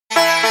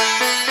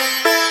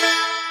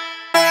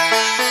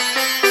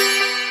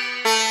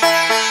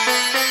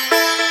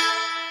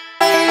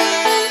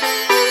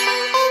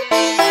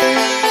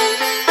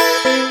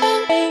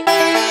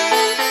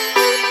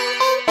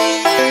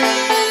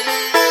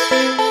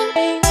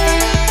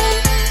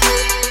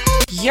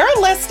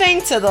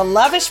listening to the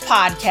Lovish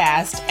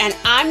Podcast, and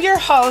I'm your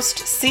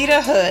host,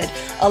 Sita Hood,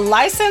 a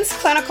licensed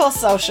clinical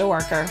social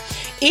worker.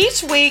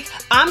 Each week,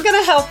 I'm going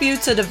to help you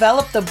to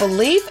develop the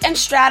belief and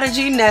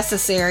strategy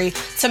necessary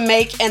to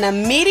make an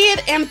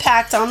immediate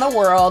impact on the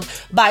world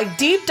by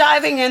deep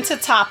diving into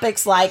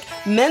topics like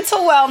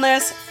mental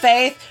wellness,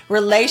 faith,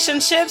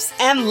 relationships,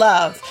 and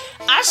love.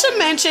 I should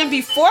mention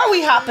before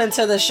we hop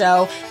into the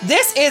show,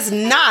 this is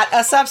not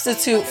a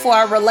substitute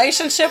for a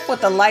relationship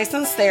with a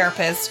licensed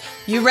therapist.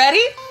 You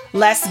ready?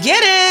 Let's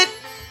get it!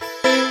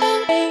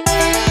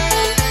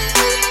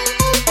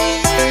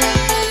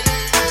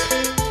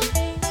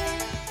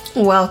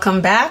 Welcome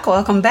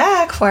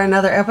back for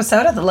another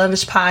episode of the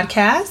Lovish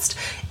Podcast.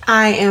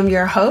 I am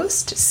your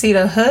host,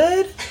 Sita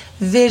Hood,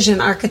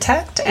 vision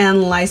architect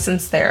and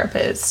licensed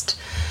therapist.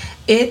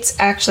 It's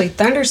actually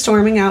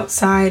thunderstorming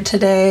outside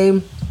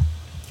today,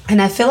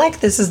 and I feel like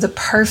this is the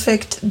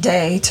perfect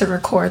day to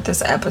record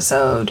this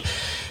episode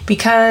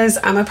because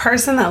I'm a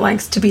person that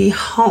likes to be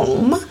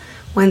home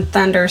when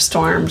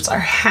thunderstorms are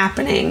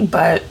happening,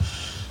 but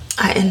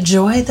I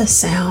enjoy the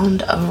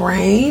sound of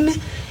rain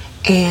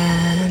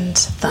and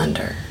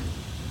thunder.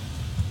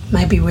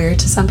 Might be weird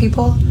to some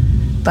people,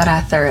 but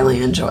I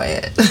thoroughly enjoy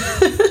it.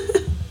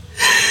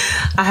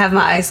 I have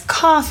my iced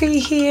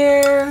coffee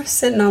here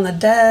sitting on the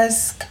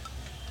desk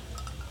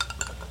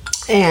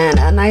and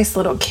a nice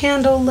little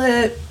candle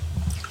lit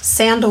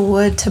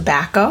sandalwood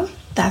tobacco.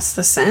 That's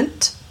the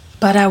scent.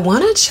 But I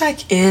want to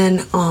check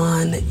in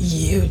on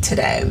you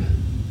today.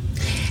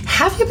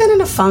 Have you been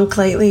in a funk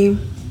lately?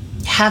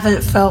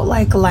 Haven't felt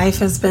like life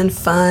has been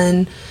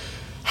fun?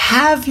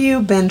 Have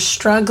you been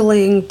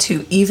struggling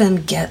to even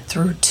get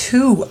through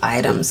 2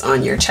 items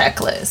on your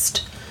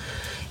checklist?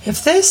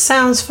 If this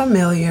sounds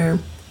familiar,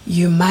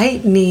 you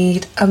might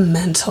need a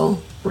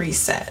mental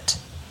reset.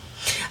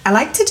 I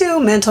like to do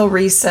mental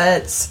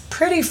resets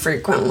pretty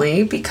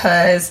frequently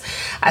because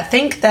I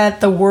think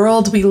that the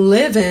world we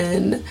live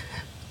in,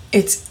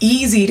 it's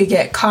easy to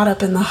get caught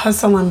up in the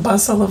hustle and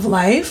bustle of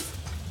life.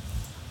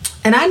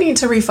 And I need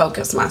to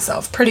refocus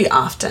myself pretty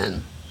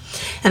often.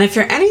 And if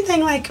you're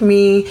anything like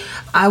me,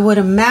 I would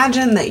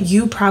imagine that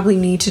you probably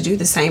need to do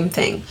the same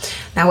thing.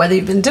 Now, whether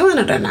you've been doing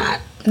it or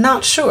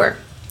not sure,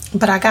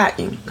 but I got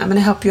you. I'm going to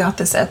help you out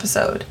this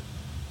episode.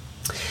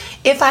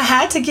 If I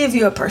had to give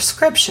you a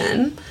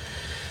prescription,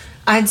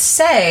 I'd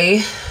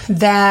say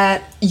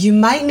that you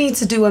might need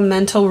to do a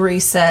mental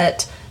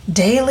reset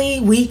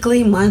daily,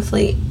 weekly,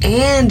 monthly,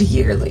 and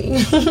yearly.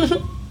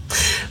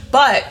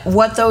 But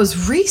what those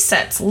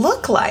resets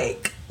look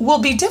like will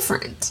be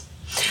different.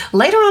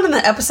 Later on in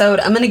the episode,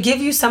 I'm going to give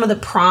you some of the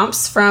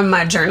prompts from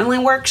my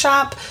journaling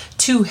workshop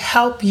to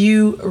help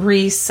you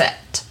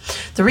reset.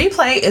 The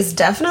replay is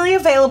definitely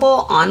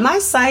available on my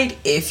site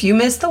if you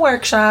missed the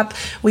workshop.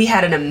 We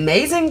had an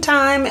amazing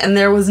time and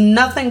there was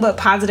nothing but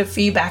positive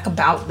feedback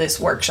about this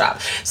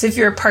workshop. So if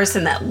you're a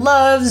person that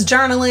loves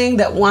journaling,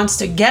 that wants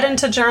to get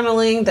into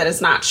journaling, that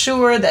is not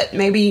sure, that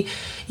maybe,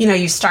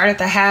 you started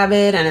the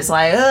habit and it's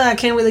like, I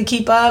can't really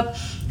keep up,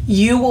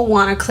 you will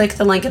want to click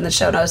the link in the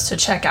show notes to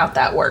check out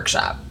that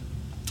workshop.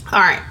 All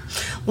right,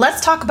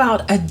 let's talk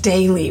about a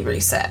daily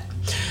reset.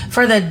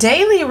 For the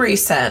daily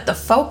reset, the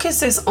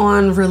focus is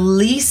on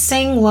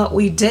releasing what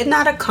we did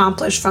not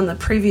accomplish from the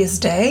previous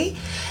day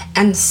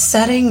and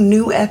setting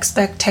new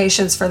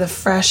expectations for the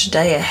fresh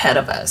day ahead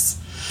of us.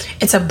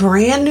 It's a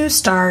brand new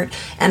start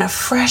and a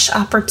fresh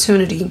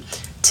opportunity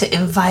to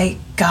invite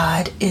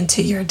God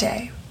into your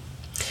day.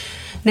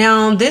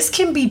 Now, this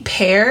can be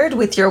paired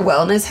with your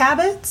wellness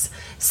habits.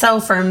 So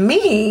for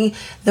me,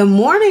 the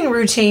morning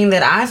routine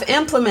that I've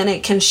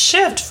implemented can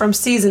shift from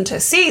season to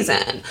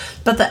season,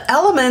 but the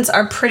elements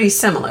are pretty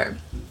similar.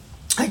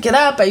 I get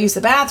up, I use the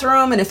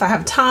bathroom, and if I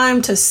have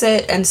time to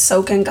sit and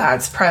soak in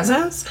God's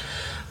presence,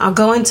 I'll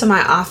go into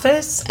my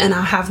office and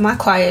I'll have my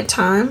quiet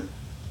time.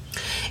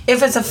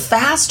 If it's a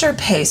faster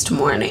paced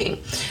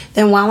morning,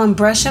 then while I'm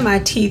brushing my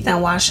teeth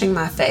and washing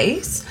my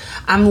face,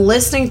 I'm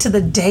listening to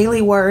the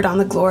daily word on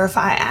the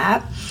Glorify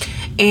app.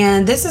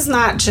 And this is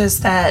not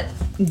just that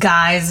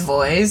guy's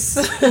voice.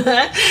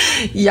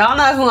 Y'all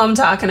know who I'm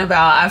talking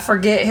about. I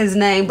forget his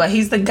name, but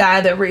he's the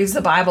guy that reads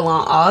the Bible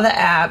on all the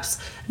apps,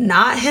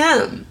 not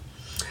him.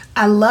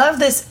 I love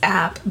this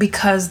app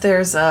because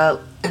there's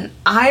an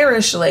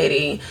Irish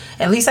lady,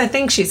 at least I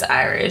think she's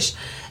Irish,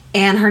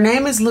 and her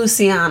name is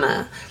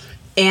Luciana,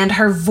 and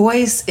her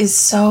voice is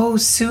so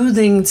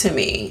soothing to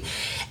me.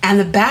 And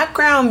the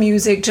background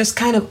music just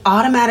kind of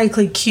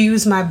automatically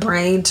cues my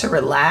brain to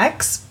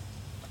relax.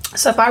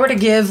 So if I were to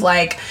give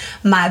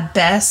my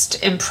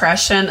best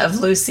impression of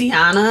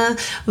Luciana,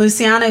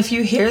 if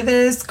you hear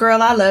this,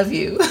 girl, I love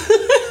you.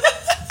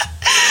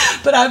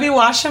 But I'd be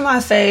washing my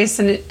face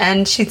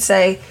and she'd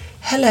say,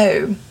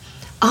 "Hello,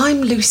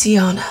 I'm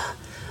Luciana.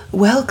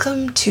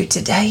 Welcome to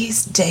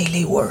today's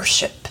daily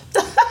worship."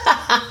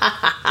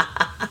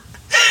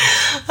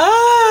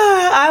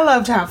 I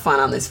love to have fun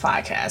on this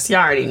podcast. You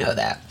already know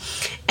that.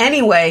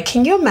 Anyway,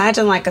 can you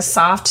imagine like a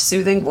soft,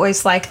 soothing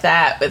voice like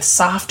that with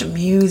soft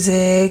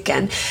music?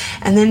 And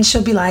then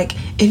she'll be like,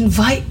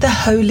 invite the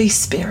Holy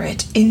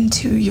Spirit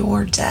into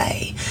your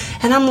day.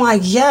 And I'm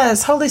like,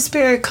 yes, Holy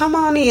Spirit, come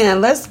on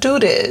in. Let's do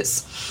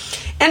this.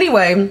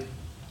 Anyway,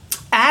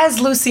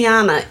 as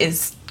Luciana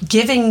is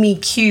giving me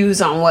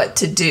cues on what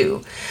to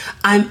do,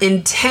 I'm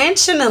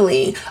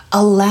intentionally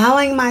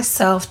allowing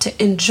myself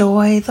to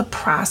enjoy the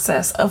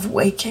process of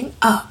waking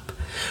up.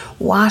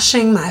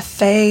 Washing my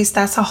face,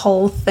 that's a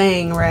whole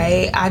thing,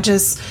 right?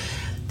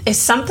 It's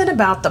something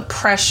about the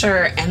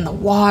pressure and the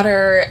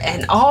water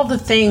and all the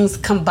things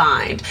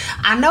combined.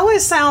 I know it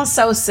sounds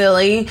so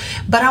silly,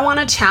 but I want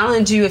to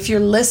challenge you, if you're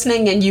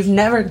listening and you've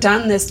never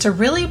done this, to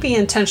really be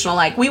intentional.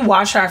 Like, we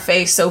wash our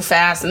face so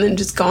fast and then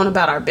just going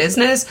about our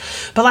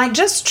business, but like,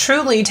 just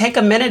truly take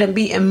a minute and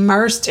be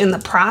immersed in the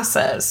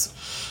process.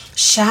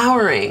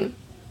 Showering.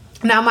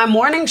 Now, my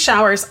morning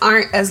showers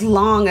aren't as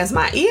long as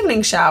my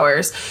evening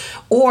showers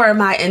or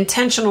my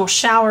intentional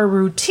shower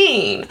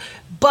routine,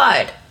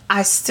 but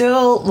I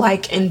still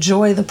like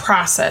enjoy the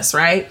process,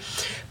 right?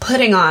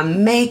 Putting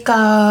on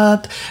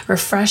makeup,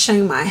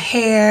 refreshing my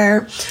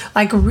hair,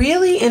 like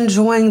really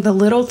enjoying the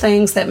little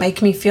things that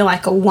make me feel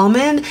like a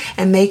woman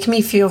and make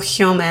me feel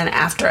human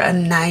after a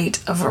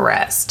night of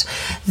rest.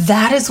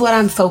 That is what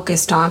I'm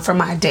focused on for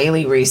my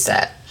daily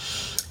reset.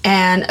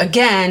 And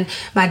again,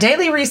 my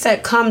daily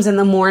reset comes in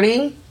the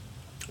morning.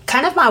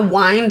 Kind of my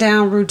wind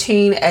down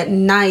routine at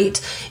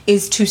night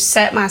is to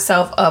set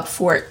myself up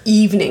for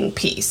evening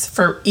peace,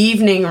 for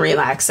evening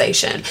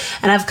relaxation.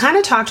 And I've kind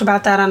of talked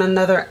about that on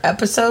another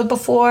episode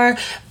before,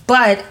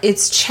 but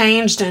it's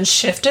changed and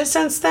shifted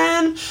since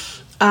then.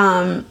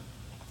 And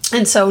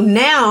so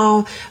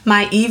now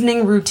my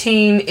evening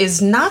routine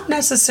is not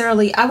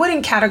necessarily, I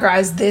wouldn't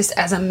categorize this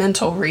as a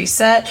mental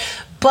reset,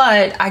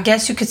 but I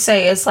guess you could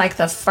say it's like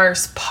the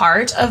first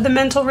part of the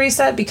mental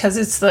reset, because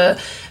it's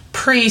the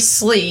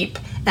pre-sleep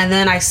and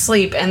then I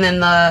sleep, and then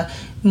the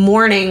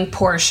morning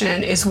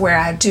portion is where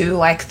I do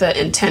like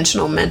the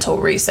intentional mental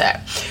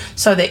reset.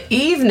 So the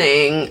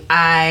evening,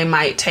 I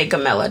might take a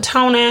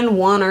melatonin,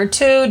 1 or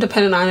 2,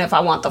 depending on if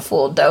I want the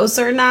full dose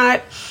or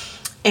not.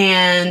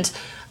 And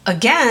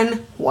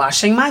again,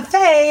 washing my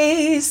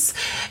face.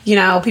 You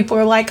know, people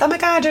are like, oh my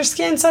God, your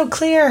skin's so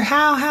clear.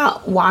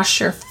 How? Wash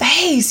your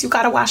face. You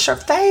got to wash your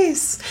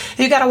face.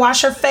 You got to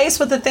wash your face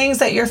with the things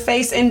that your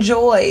face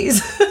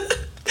enjoys.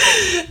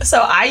 So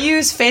I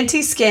use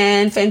Fenty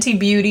Skin, Fenty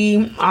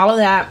Beauty, all of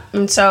that.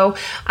 And so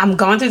I'm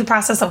going through the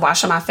process of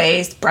washing my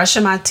face,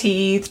 brushing my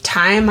teeth,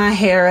 tying my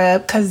hair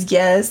up, because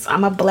yes,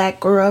 I'm a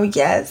Black girl,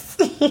 yes.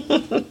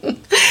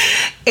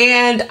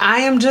 And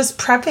I am just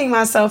prepping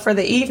myself for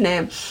the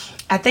evening.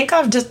 I think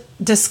I've just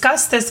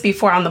discussed this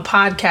before on the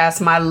podcast,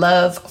 my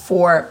love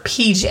for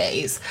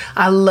PJs.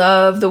 I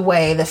love the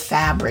way the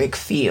fabric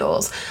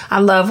feels. I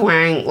love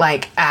wearing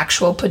like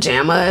actual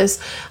pajamas.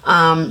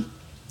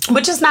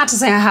 Which is not to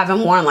say I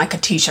haven't worn like a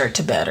t-shirt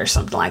to bed or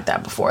something like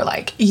that before.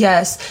 Like,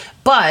 yes,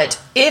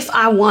 but if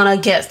I want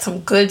to get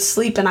some good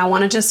sleep and I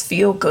want to just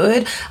feel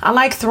good, I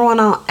like throwing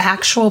on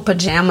actual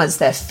pajamas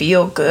that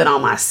feel good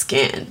on my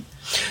skin.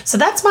 So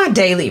that's my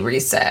daily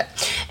reset.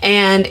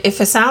 And if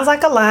it sounds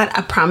like a lot,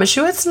 I promise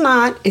you it's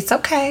not. It's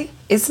okay.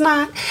 It's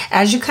not.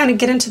 As you kind of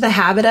get into the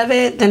habit of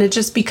it, then it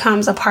just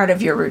becomes a part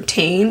of your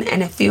routine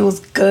and it feels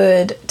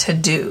good to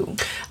do.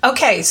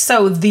 Okay,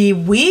 so the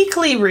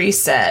weekly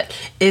reset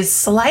is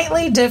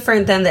slightly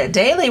different than the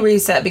daily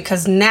reset,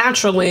 because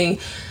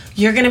naturally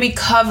you're going to be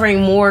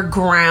covering more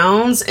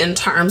grounds in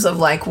terms of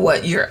like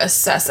what you're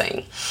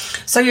assessing.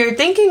 So you're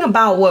thinking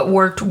about what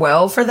worked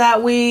well for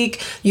that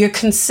week. You're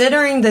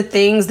considering the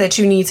things that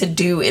you need to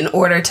do in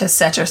order to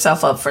set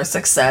yourself up for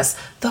success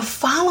the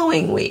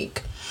following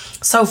week.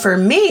 So for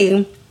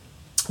me,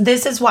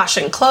 this is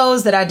washing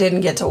clothes that I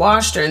didn't get to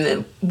wash during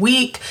the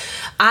week.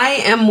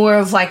 I am more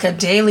of like a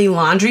daily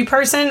laundry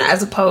person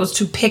as opposed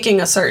to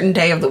picking a certain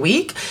day of the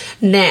week.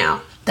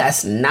 Now,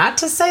 that's not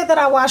to say that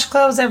I wash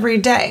clothes every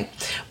day,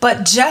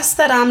 but just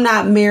that I'm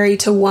not married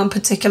to one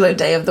particular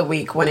day of the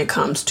week when it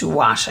comes to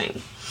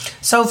washing.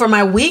 So for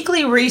my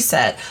weekly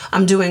reset,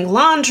 I'm doing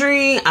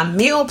laundry, I'm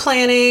meal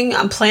planning,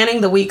 I'm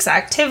planning the week's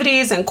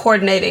activities and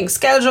coordinating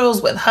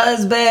schedules with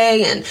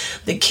husband and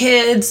the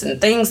kids and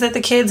things that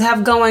the kids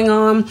have going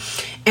on.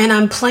 And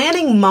I'm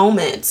planning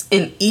moments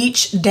in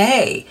each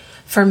day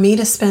for me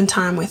to spend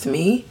time with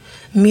me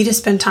to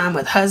spend time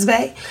with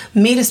husband,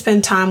 me to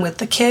spend time with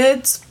the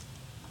kids.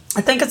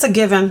 I think it's a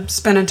given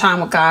spending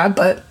time with God,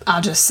 but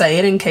I'll just say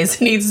it in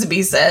case it needs to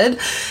be said.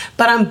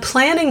 But I'm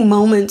planning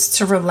moments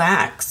to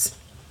relax.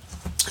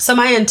 So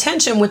my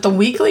intention with the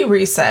weekly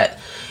reset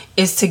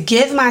is to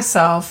give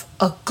myself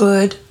a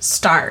good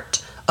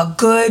start, a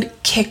good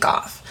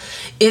kickoff.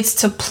 It's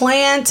to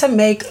plan to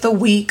make the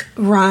week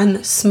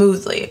run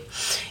smoothly.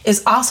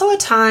 It's also a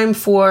time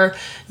for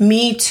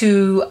me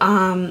to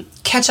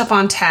catch up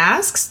on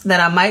tasks that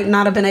I might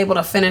not have been able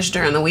to finish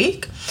during the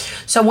week.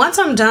 So once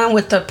I'm done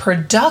with the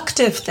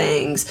productive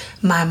things,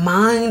 my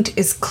mind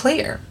is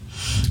clear.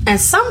 And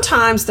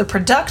sometimes the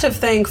productive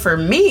thing for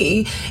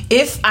me,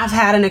 if I've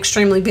had an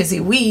extremely busy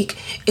week,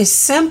 is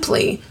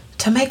simply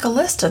to make a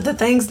list of the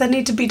things that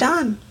need to be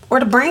done or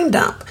to brain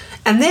dump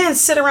and then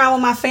sit around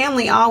with my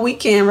family all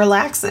weekend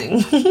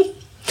relaxing.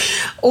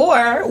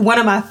 Or one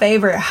of my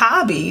favorite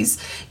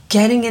hobbies,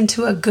 getting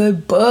into a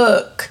good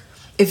book.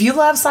 If you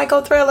love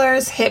psycho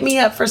thrillers, hit me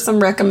up for some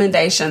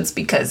recommendations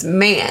because,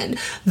 man,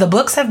 the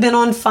books have been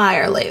on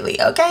fire lately,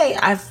 okay?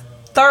 I've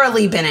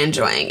thoroughly been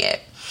enjoying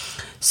it.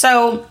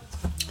 So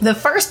the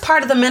first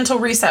part of the mental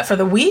reset for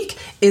the week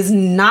is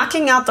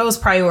knocking out those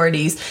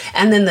priorities.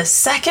 And then the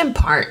second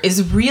part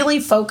is really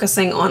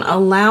focusing on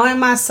allowing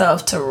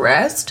myself to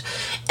rest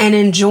and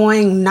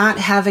enjoying not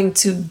having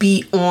to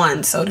be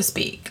on, so to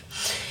speak.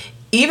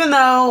 Even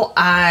though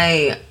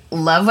I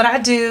love what I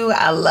do,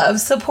 I love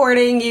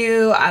supporting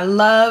you, I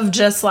love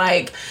just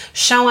like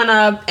showing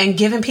up and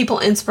giving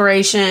people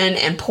inspiration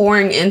and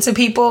pouring into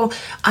people,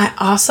 I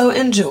also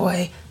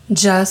enjoy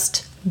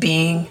just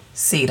being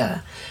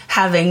Sita,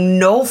 having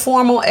no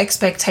formal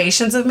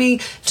expectations of me,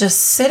 just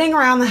sitting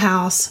around the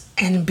house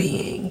and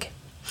being.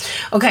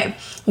 Okay,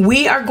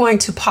 we are going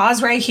to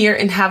pause right here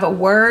and have a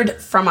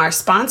word from our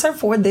sponsor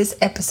for this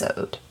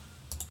episode.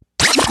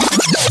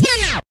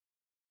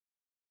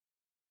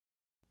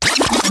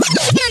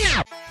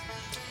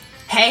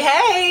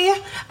 Hey,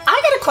 I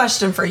got a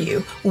question for you.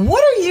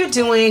 What are you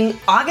doing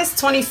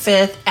August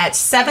 25th at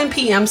 7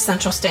 p.m.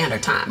 Central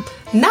Standard Time?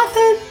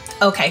 Nothing?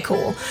 Okay,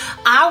 cool.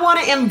 I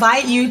want to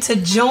invite you to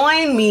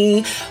join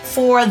me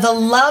for the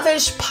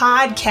Lovish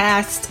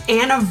Podcast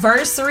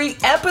anniversary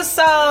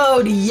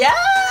episode.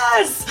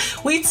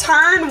 Yes, we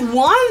turned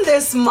 1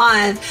 this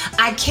month.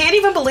 I can't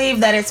even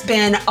believe that it's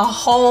been a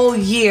whole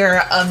year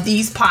of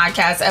these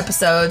podcast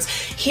episodes,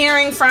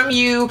 hearing from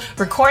you,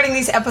 recording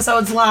these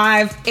episodes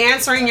live,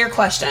 answering your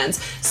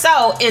questions.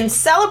 So in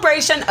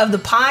celebration of the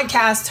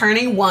podcast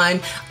turning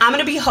 1, I'm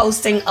going to be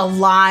hosting a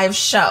live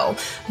show.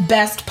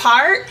 Best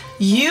part,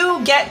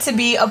 you get to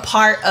be a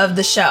part of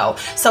the show.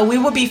 So we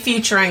will be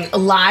featuring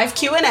live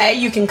Q&A.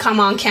 You can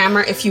come on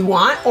camera if you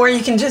want, or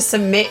you can just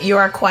submit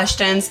your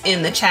questions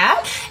in the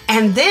chat.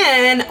 And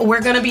then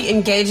we're going to be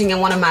engaging in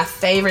one of my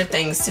favorite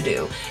things to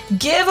do,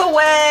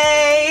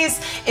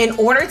 giveaways. In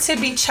order to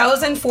be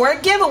chosen for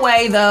a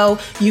giveaway, though,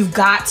 you've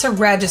got to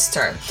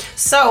register.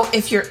 So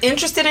if you're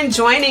interested in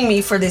joining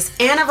me for this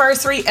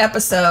anniversary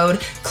episode,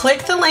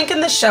 click the link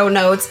in the show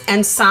notes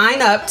and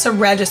sign up to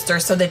register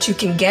so that you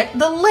can get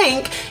the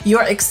link,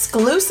 your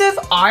exclusive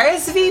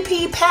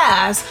RSVP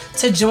pass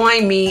to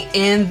join me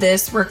in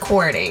this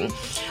recording.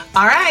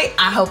 All right,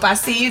 I hope I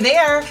see you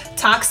there.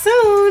 Talk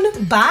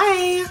soon.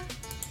 Bye.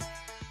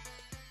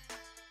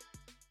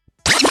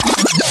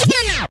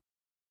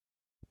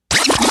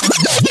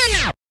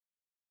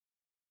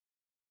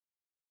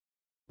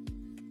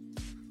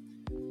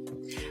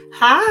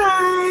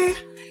 Hi.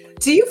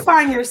 Do you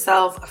find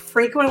yourself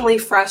frequently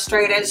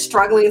frustrated,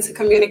 struggling to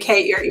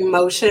communicate your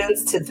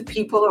emotions to the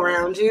people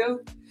around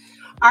you?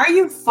 Are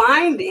you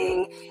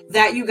finding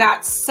that you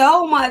got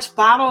so much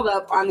bottled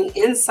up on the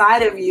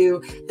inside of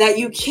you that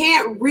you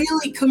can't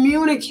really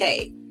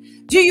communicate?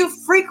 Do you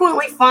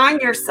frequently find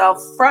yourself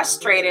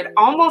frustrated,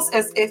 almost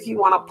as if you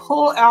want to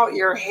pull out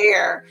your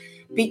hair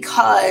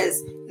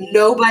because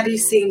nobody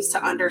seems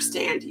to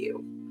understand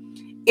you?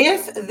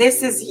 If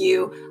this is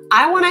you,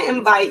 I want to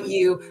invite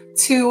you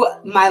to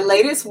my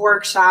latest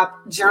workshop,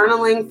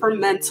 Journaling for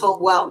Mental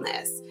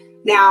Wellness.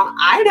 Now,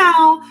 I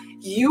know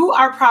you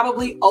are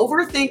probably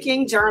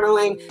overthinking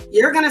journaling.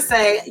 You're going to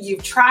say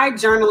you've tried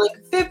journaling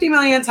 50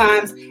 million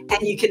times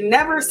and you can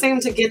never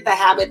seem to get the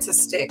habit to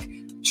stick.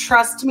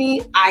 Trust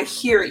me, I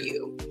hear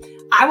you.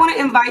 I want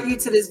to invite you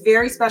to this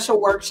very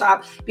special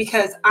workshop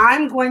because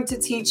I'm going to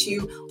teach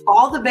you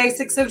all the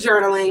basics of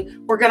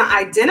journaling. We're going to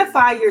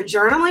identify your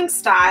journaling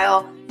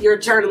style, your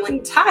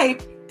journaling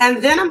type,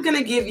 and then I'm going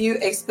to give you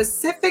a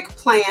specific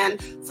plan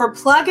for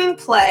plug and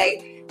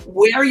play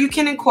where you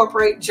can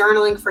incorporate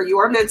journaling for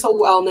your mental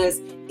wellness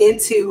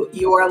into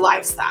your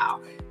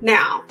lifestyle.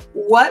 Now,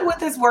 what would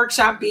this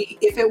workshop be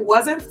if it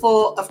wasn't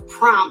full of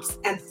prompts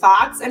and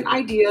thoughts and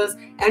ideas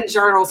and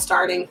journal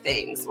starting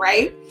things,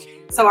 right?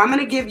 So I'm going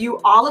to give you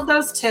all of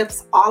those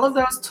tips, all of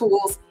those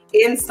tools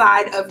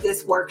inside of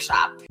this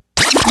workshop.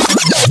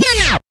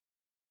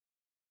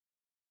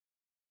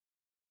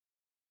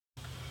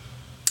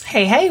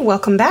 Hey,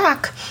 welcome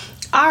back.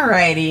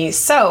 Alrighty,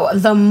 so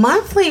the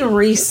monthly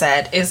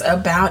reset is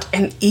about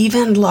an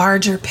even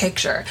larger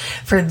picture.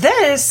 For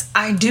this,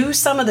 I do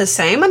some of the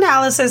same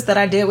analysis that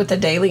I did with the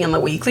daily and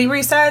the weekly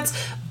resets,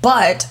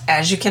 but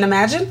as you can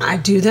imagine, I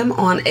do them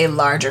on a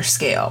larger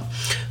scale.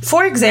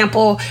 For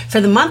example,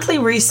 for the monthly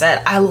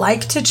reset, I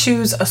like to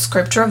choose a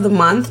scripture of the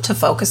month to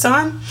focus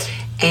on.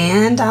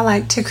 And I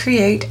like to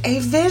create a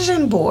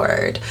vision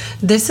board.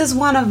 This is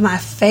one of my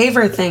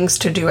favorite things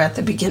to do at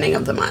the beginning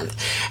of the month.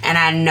 And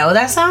I know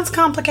that sounds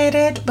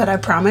complicated, but I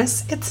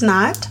promise it's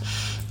not.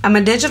 I'm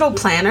a digital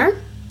planner.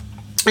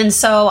 And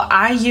so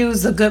I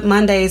use the Good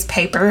Mondays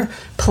paper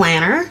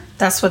planner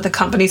That's what the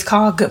company's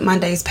called, Good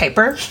Mondays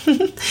paper.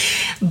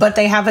 But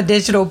they have a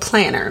digital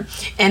planner.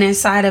 And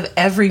inside of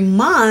every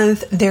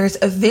month, there's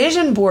a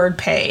vision board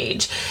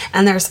page.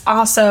 And there's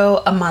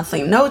also a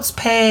monthly notes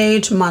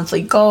page,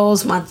 monthly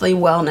goals, monthly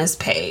wellness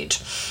page.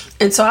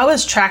 And so I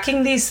was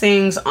tracking these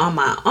things on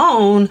my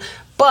own,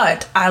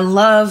 but I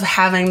love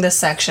having the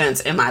sections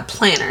in my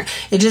planner.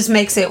 It just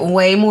makes it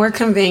way more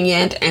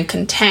convenient and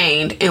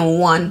contained in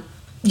one,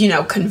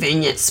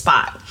 convenient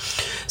spot.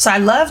 So I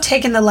love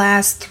taking the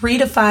last 3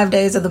 to 5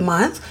 days of the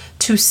month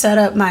to set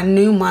up my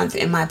new month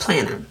in my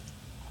planner.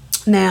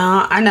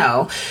 Now, I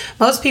know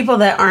most people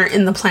that aren't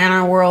in the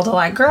planner world are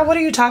like, girl, what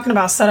are you talking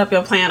about? Set up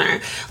your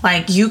planner.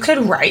 Like, you could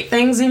write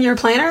things in your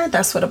planner.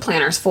 That's what a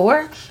planner's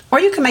for. Or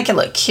you can make it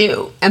look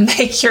cute and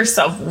make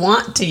yourself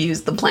want to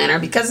use the planner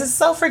because it's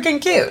so freaking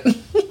cute.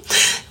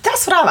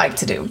 That's what I like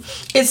to do.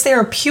 It's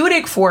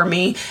therapeutic for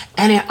me,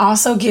 and it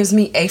also gives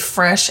me a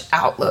fresh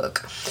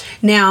outlook.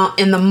 Now,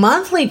 in the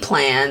monthly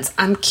plans,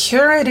 I'm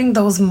curating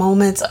those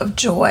moments of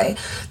joy,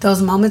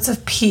 those moments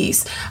of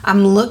peace.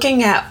 I'm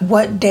looking at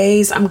what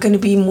days I'm going to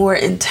be more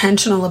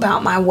intentional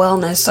about my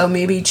wellness. So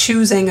maybe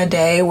choosing a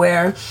day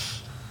where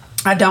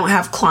I don't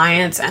have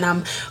clients and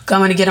I'm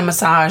going to get a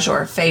massage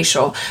or a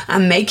facial.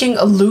 I'm making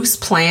a loose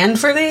plan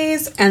for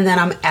these, and then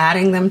I'm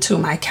adding them to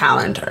my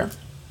calendar.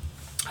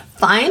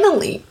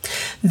 Finally,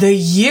 the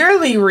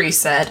yearly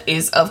reset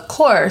is, of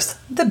course,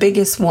 the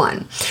biggest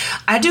one.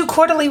 I do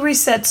quarterly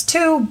resets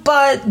too,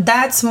 but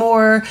that's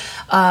more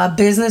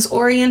business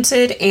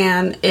oriented,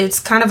 and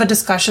it's kind of a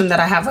discussion that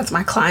I have with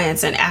my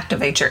clients and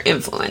activate your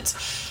influence.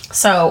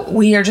 So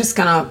we are just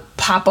going to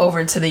pop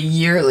over to the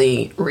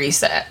yearly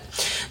reset.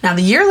 Now,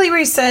 the yearly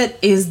reset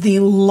is the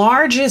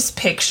largest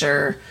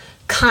picture,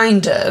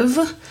 kind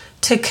of,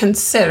 to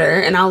consider,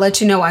 and I'll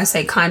let you know why I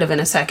say kind of in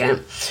a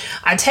second.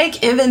 I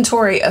take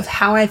inventory of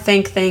how I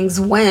think things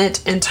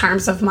went in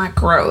terms of my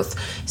growth,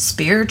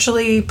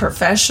 spiritually,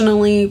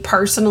 professionally,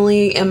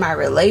 personally, in my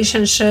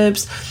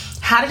relationships.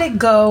 How did it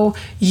go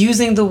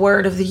using the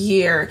word of the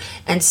year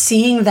and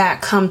seeing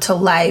that come to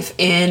life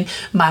in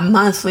my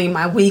monthly,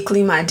 my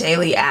weekly, my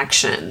daily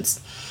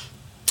actions?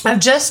 I've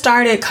just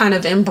started kind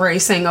of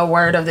embracing a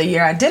word of the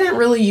year. I didn't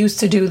really used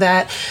to do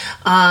that.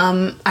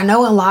 I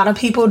know a lot of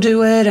people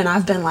do it, and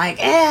I've been like,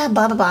 blah,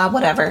 blah, blah,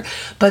 whatever.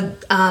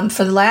 But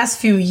for the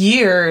last few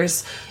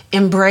years,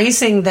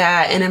 embracing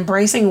that and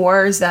embracing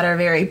words that are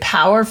very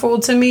powerful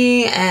to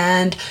me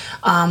and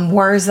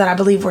words that I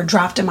believe were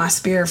dropped in my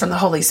spirit from the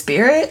Holy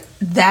Spirit,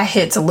 that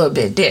hits a little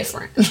bit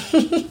different.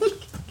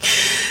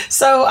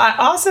 So I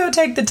also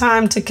take the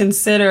time to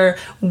consider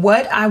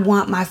what I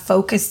want my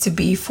focus to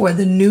be for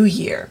the new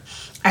year.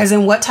 As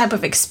in, what type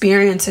of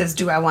experiences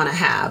do I want to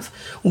have?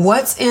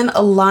 What's in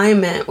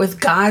alignment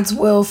with God's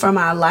will for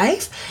my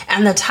life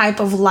and the type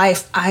of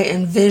life I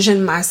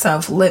envision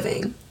myself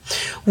living?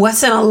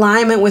 What's in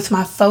alignment with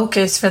my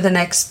focus for the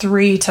next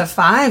 3 to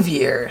 5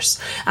 years?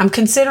 I'm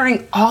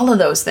considering all of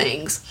those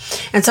things.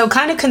 And so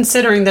kind of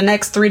considering the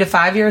next 3 to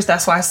 5 years,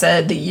 that's why I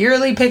said the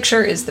yearly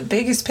picture is the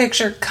biggest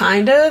picture,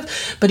 kind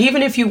of. But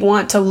even if you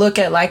want to look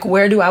at like,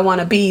 where do I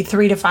want to be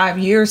 3 to 5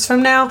 years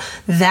from now?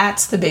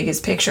 That's the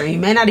biggest picture. You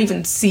may not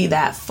even see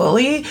that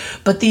fully,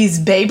 but these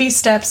baby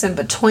steps in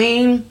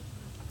between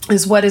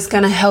is what is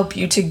going to help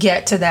you to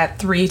get to that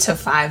 3 to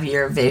 5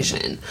 year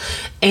vision.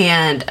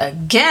 And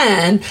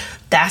again,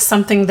 that's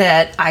something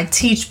that I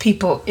teach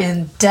people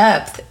in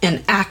depth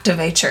in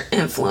Activate Your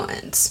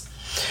Influence.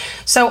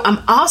 So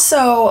I'm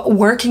also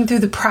working through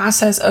the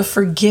process of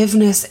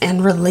forgiveness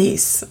and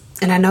release.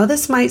 And I know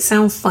this might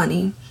sound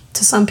funny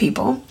to some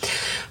people,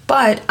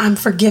 but I'm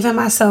forgiving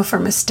myself for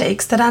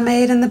mistakes that I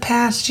made in the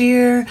past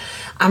year.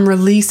 I'm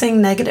releasing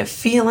negative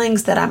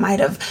feelings that I might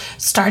have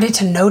started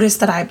to notice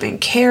that I've been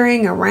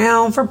carrying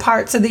around for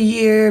parts of the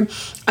year.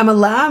 I'm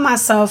allowing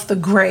myself the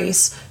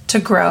grace to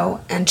grow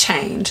and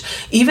change.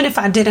 Even if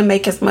I didn't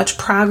make as much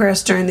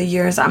progress during the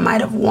year as I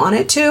might have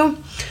wanted to,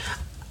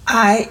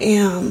 I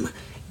am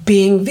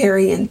being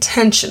very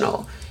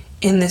intentional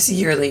in this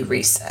yearly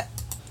reset.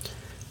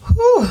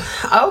 Whew,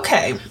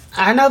 okay.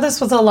 I know this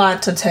was a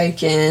lot to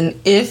take in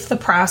if the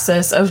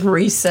process of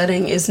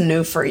resetting is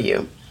new for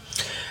you.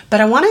 But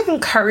I want to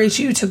encourage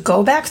you to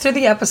go back through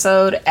the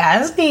episode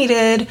as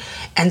needed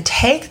and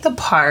take the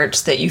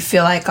parts that you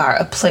feel like are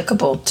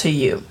applicable to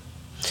you.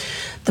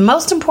 The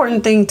most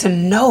important thing to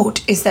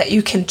note is that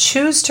you can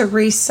choose to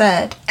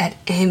reset at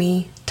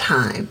any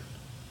time.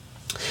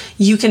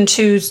 You can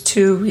choose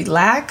to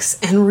relax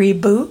and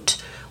reboot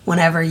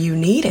whenever you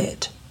need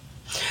it.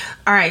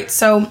 All right,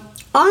 so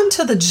on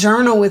to the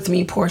journal with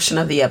me portion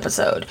of the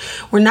episode.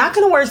 We're not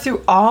going to work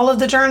through all of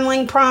the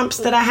journaling prompts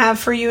that I have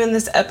for you in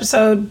this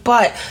episode,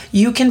 but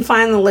you can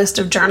find the list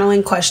of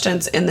journaling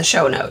questions in the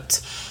show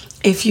notes.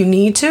 If you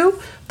need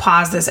to,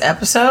 pause this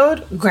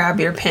episode, grab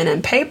your pen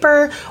and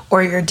paper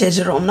or your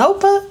digital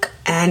notebook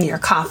and your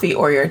coffee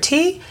or your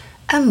tea,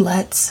 and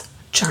let's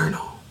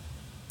journal.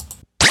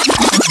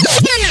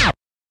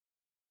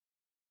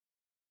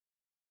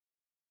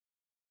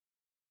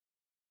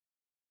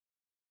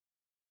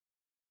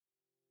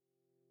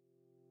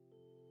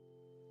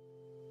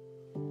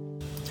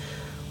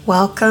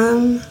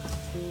 Welcome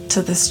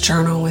to this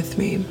journal with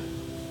me.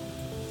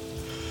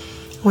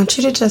 I want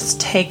you to just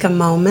take a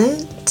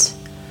moment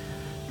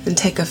and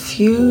take a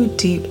few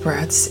deep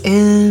breaths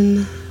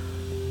in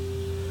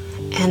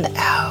and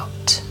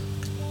out.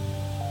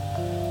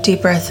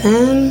 Deep breath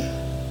in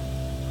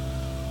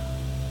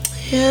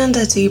and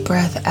a deep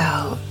breath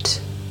out.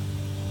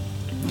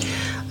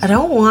 I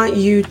don't want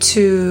you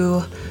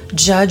to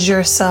judge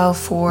yourself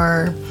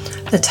for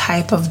the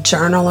type of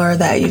journaler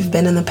that you've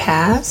been in the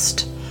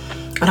past.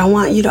 I don't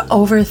want you to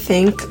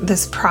overthink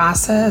this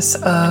process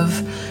of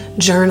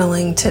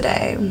journaling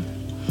today.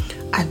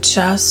 I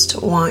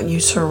just want you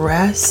to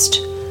rest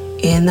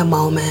in the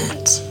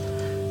moment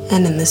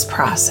and in this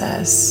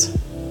process.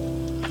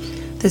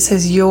 This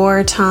is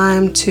your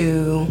time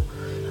to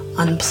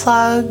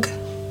unplug,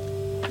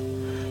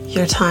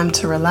 your time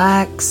to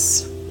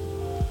relax,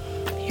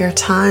 your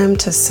time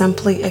to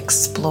simply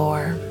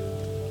explore.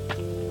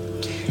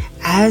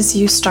 As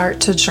you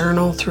start to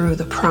journal through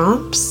the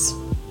prompts,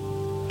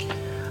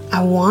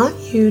 I want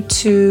you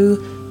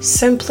to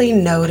simply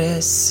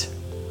notice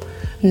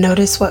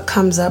what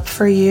comes up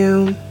for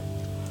you,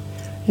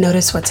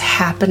 notice what's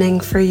happening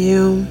for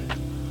you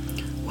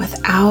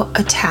without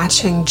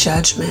attaching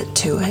judgment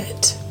to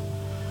it.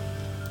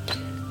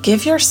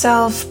 Give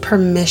yourself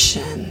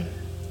permission.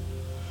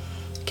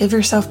 Give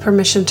yourself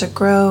permission to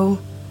grow,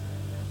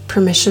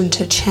 permission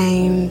to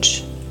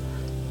change,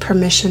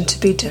 permission to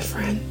be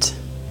different.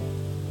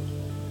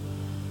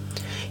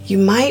 You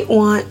might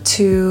want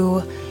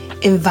to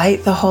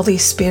invite the Holy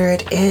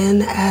Spirit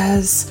in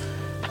as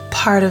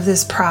part of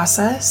this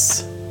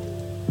process.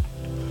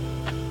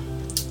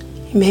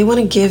 You may want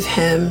to give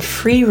him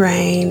free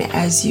rein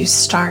as you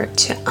start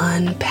to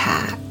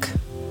unpack.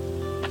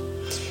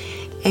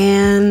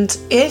 And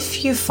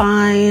if you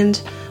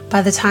find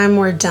by the time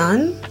we're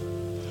done,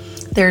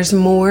 there's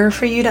more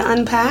for you to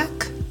unpack,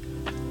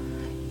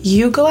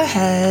 you go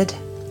ahead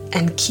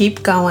and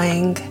keep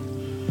going,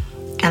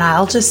 and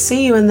I'll just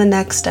see you in the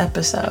next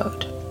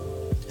episode.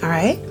 All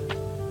right?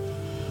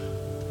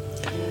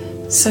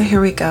 So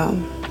here we go.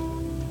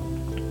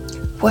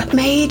 What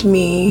made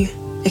me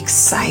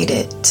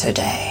excited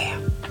today?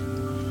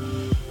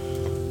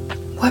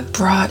 What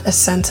brought a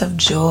sense of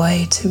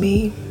joy to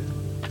me?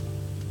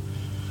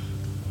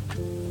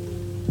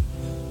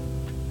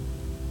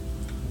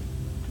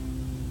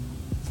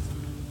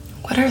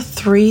 What are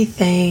 3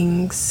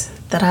 things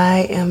that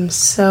I am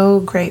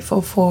so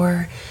grateful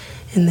for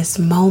in this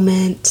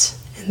moment,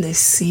 in this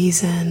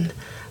season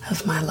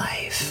of my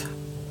life?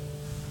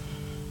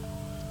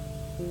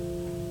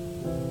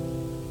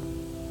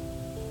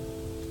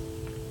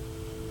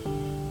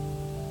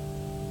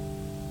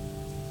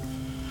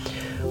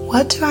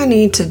 What do I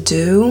need to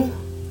do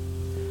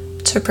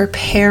to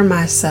prepare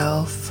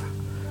myself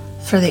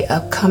for the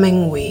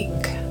upcoming week?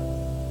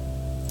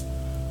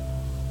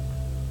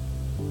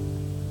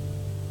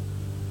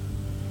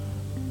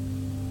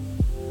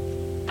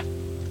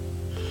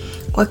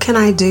 What can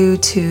I do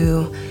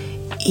to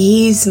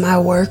ease my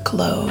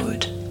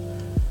workload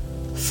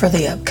for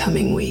the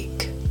upcoming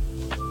week?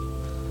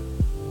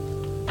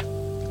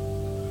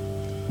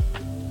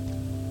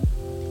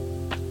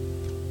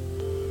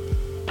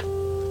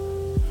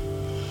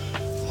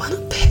 I want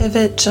to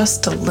pivot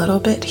just a little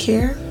bit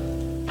here.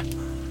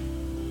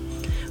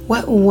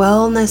 What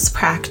wellness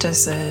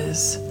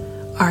practices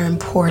are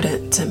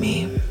important to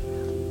me?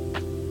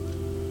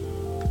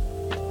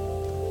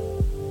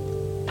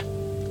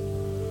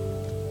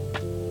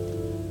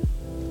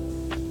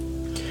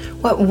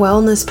 What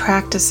wellness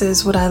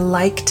practices would I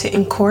like to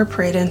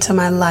incorporate into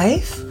my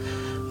life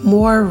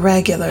more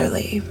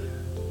regularly?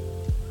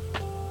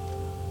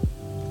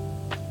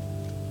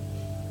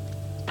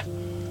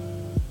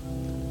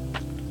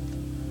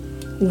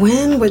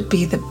 When would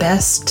be the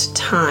best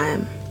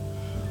time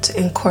to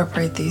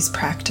incorporate these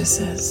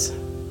practices?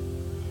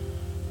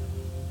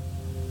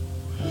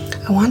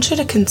 I want you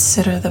to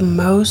consider the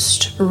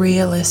most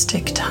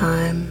realistic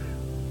time.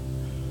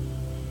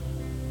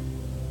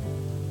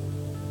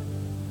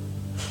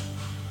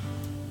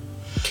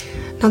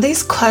 Now,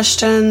 these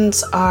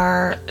questions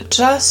are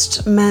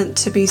just meant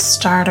to be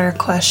starter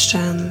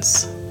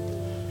questions.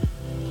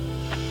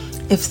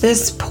 If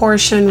this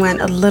portion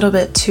went a little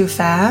bit too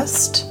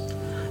fast,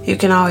 you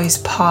can always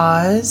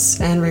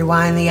pause and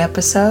rewind the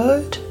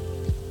episode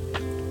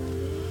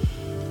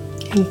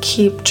and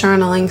keep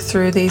journaling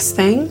through these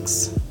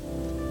things.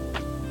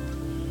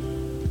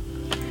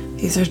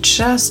 These are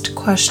just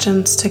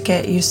questions to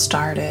get you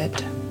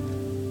started.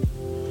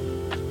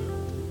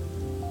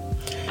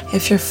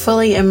 If you're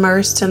fully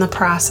immersed in the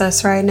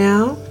process right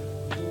now,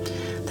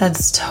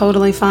 that's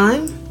totally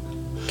fine.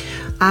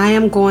 I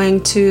am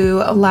going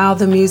to allow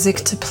the music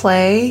to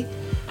play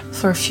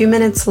for a few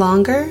minutes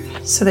longer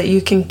so that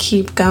you can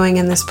keep going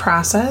in this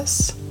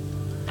process.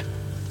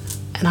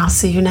 And I'll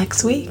see you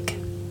next week.